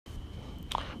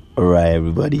Alright,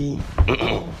 everybody.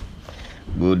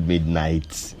 Good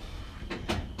midnight.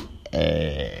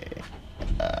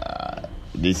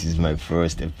 This is my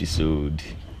first episode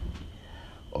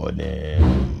on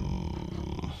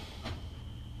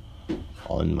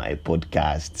my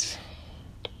podcast.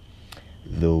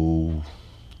 Though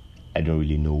I don't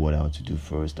really know what I want to do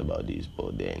first about this,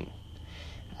 but then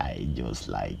I just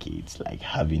like it. It's like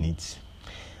having it.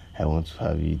 I want to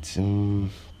have it.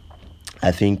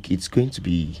 I think it's going to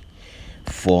be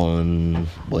fun,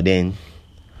 but then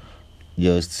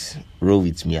just roll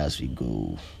with me as we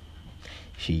go.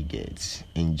 She gets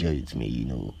enjoy with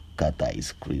me, Kata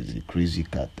is crazy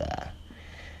Kata,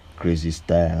 crazy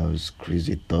styles,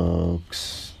 crazy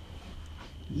talks.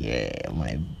 Yeah,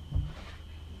 my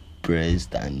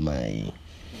breast and my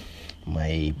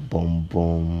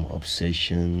bum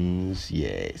obsessions.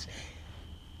 Yes.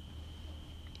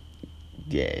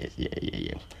 Yeah.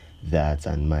 That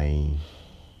and my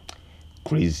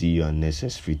crazy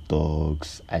unnecessary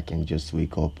talks. I can just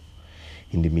wake up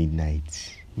in the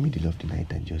middle of the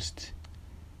night, and just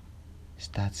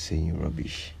start saying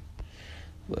rubbish.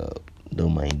 Well,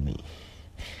 don't mind me.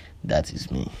 That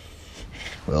is me.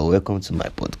 Well, welcome to my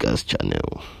podcast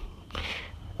channel.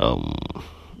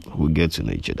 We'll get to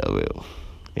know each other well.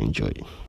 Enjoy.